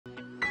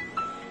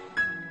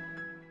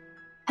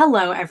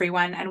Hello,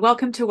 everyone, and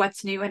welcome to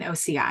What's New in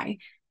OCI.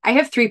 I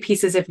have three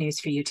pieces of news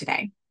for you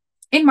today.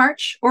 In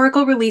March,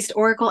 Oracle released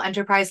Oracle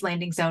Enterprise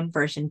Landing Zone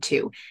version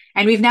 2,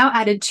 and we've now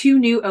added two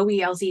new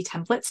OELZ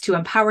templates to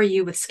empower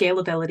you with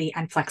scalability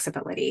and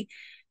flexibility.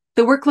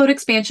 The workload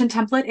expansion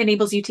template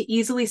enables you to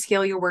easily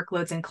scale your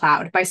workloads in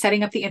cloud by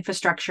setting up the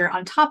infrastructure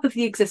on top of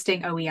the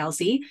existing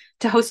OELZ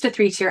to host a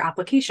three-tier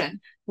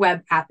application,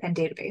 web, app, and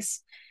database.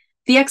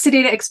 The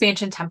Exadata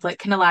expansion template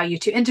can allow you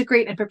to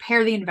integrate and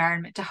prepare the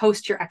environment to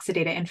host your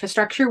Exadata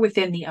infrastructure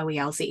within the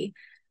OELZ.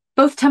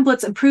 Both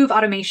templates improve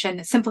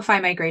automation, simplify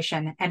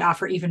migration, and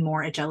offer even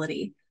more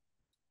agility.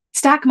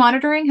 Stack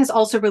Monitoring has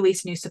also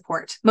released new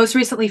support, most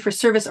recently for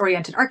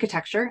Service-Oriented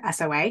Architecture,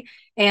 SOA,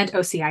 and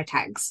OCI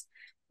tags.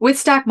 With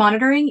Stack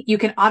Monitoring, you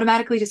can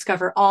automatically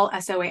discover all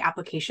SOA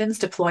applications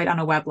deployed on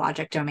a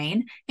WebLogic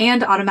domain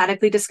and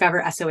automatically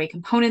discover SOA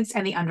components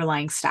and the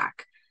underlying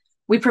stack.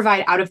 We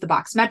provide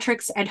out-of-the-box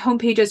metrics and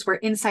homepages where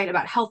insight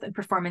about health and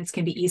performance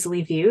can be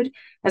easily viewed,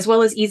 as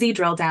well as easy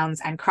drill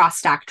downs and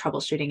cross-stack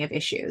troubleshooting of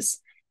issues.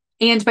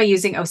 And by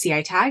using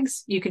OCI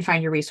tags, you can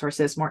find your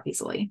resources more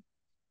easily.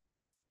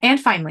 And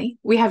finally,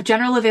 we have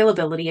general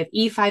availability of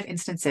E5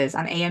 instances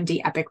on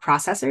AMD EPYC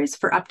processors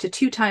for up to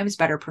 2 times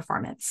better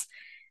performance.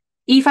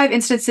 E5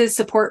 instances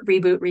support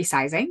reboot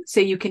resizing, so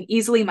you can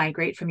easily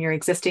migrate from your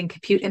existing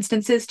compute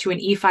instances to an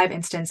E5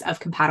 instance of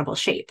compatible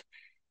shape.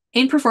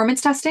 In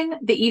performance testing,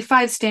 the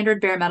E5 standard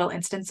bare metal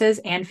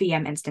instances and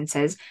VM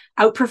instances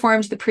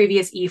outperformed the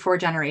previous E4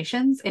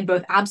 generations in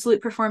both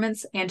absolute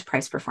performance and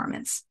price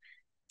performance.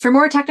 For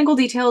more technical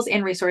details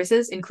and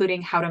resources,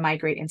 including how to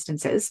migrate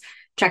instances,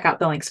 check out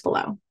the links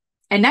below.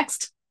 And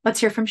next, let's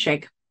hear from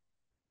Shig.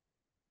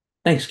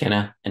 Thanks,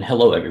 Kenna, and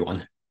hello,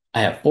 everyone.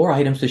 I have 4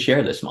 items to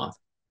share this month.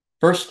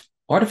 First,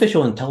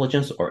 artificial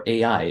intelligence, or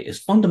AI,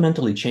 is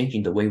fundamentally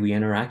changing the way we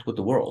interact with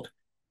the world.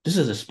 This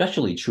is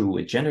especially true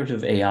with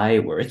generative AI,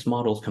 where its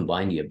models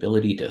combine the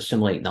ability to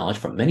assimilate knowledge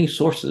from many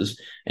sources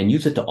and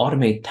use it to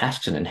automate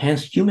tasks and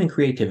enhance human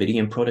creativity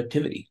and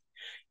productivity.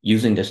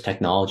 Using this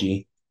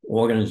technology,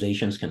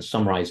 organizations can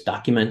summarize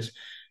documents,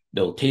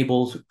 build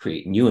tables,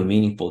 create new and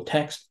meaningful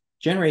text,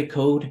 generate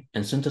code,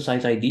 and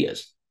synthesize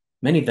ideas.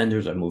 Many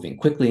vendors are moving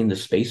quickly in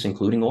this space,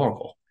 including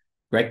Oracle.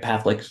 Greg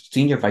Pavlik,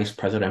 Senior Vice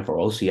President for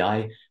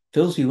OCI,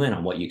 fills you in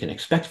on what you can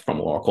expect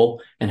from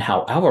Oracle and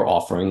how our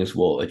offerings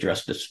will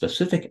address the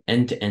specific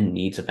end-to-end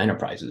needs of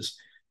enterprises.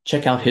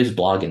 Check out his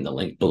blog in the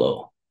link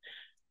below.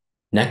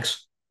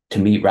 Next, to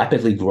meet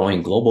rapidly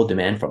growing global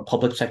demand from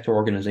public sector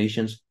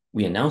organizations,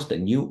 we announced a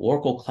new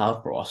Oracle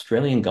Cloud for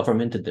Australian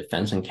Government and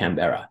Defence in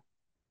Canberra.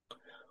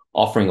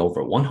 Offering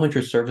over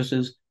 100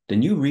 services, the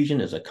new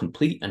region is a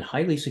complete and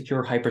highly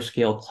secure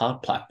hyperscale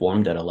cloud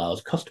platform that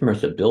allows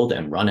customers to build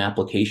and run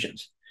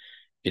applications.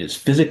 It is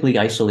physically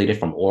isolated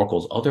from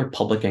Oracle's other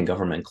public and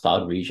government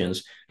cloud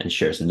regions and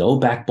shares no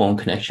backbone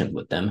connections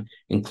with them,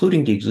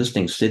 including the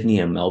existing Sydney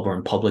and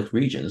Melbourne public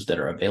regions that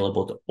are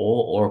available to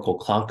all Oracle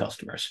Cloud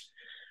customers.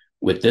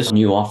 With this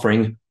new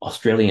offering,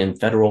 Australian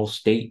federal,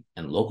 state,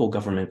 and local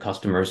government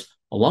customers,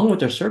 along with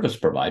their service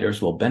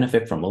providers, will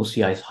benefit from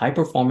OCI's high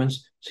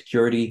performance,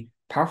 security,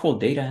 powerful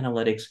data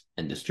analytics,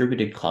 and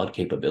distributed cloud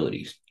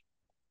capabilities.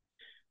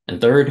 And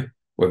third,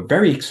 we're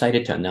very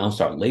excited to announce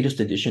our latest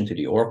addition to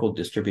the Oracle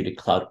Distributed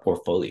Cloud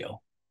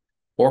portfolio.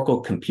 Oracle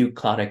Compute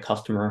Cloud at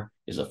Customer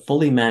is a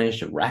fully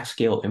managed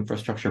rack-scale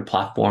infrastructure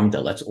platform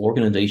that lets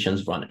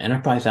organizations run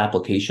enterprise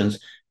applications,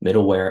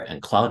 middleware,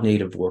 and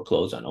cloud-native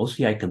workloads on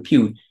OCI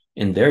Compute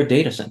in their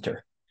data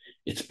center.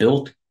 It's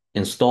built,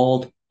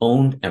 installed,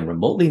 owned, and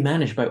remotely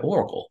managed by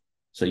Oracle,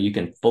 so you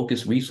can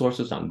focus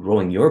resources on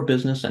growing your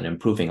business and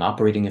improving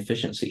operating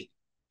efficiency.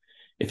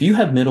 If you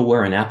have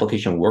middleware and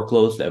application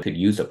workloads that could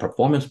use a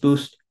performance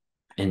boost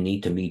and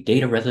need to meet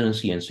data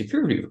residency and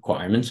security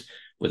requirements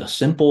with a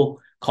simple,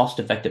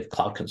 cost-effective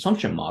cloud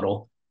consumption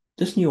model,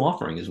 this new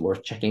offering is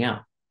worth checking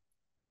out.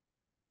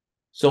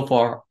 So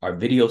far, our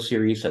video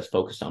series has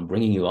focused on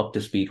bringing you up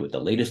to speed with the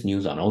latest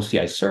news on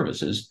OCI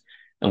services,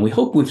 and we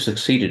hope we've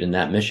succeeded in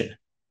that mission.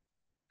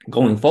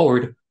 Going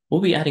forward,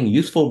 we'll be adding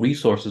useful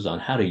resources on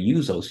how to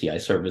use OCI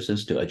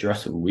services to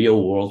address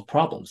real-world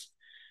problems.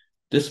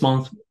 This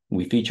month,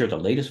 we feature the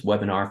latest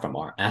webinar from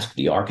our Ask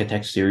the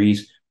Architect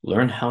series,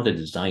 Learn how to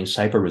design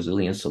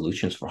cyber-resilient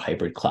solutions for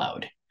hybrid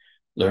cloud.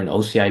 Learn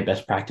OCI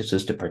best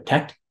practices to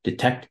protect,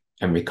 detect,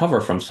 and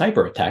recover from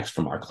cyber attacks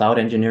from our cloud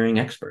engineering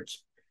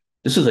experts.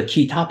 This is a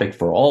key topic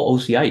for all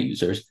OCI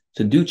users,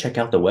 so do check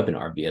out the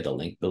webinar via the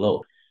link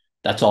below.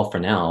 That's all for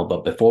now,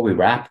 but before we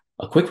wrap,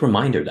 a quick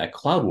reminder that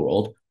Cloud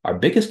World, our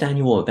biggest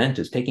annual event,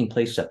 is taking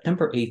place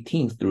September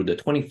 18th through the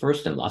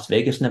 21st in Las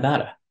Vegas,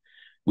 Nevada.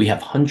 We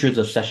have hundreds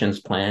of sessions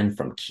planned,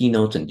 from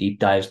keynotes and deep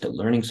dives to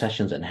learning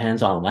sessions and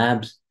hands-on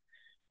labs.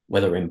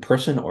 Whether in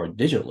person or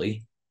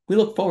digitally, we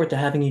look forward to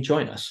having you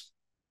join us.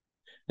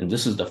 And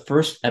this is the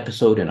first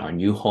episode in our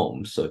new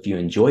home, so if you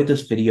enjoyed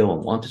this video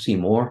and want to see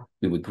more,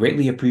 we would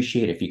greatly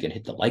appreciate if you can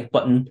hit the like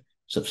button,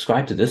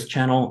 subscribe to this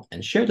channel,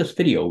 and share this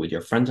video with your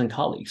friends and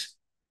colleagues.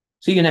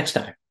 See you next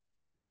time.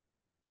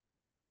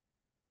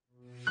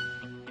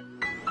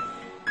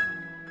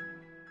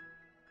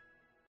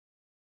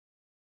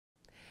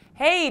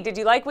 Hey, did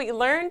you like what you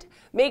learned?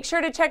 Make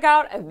sure to check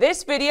out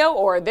this video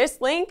or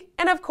this link,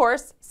 and of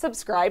course,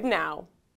 subscribe now.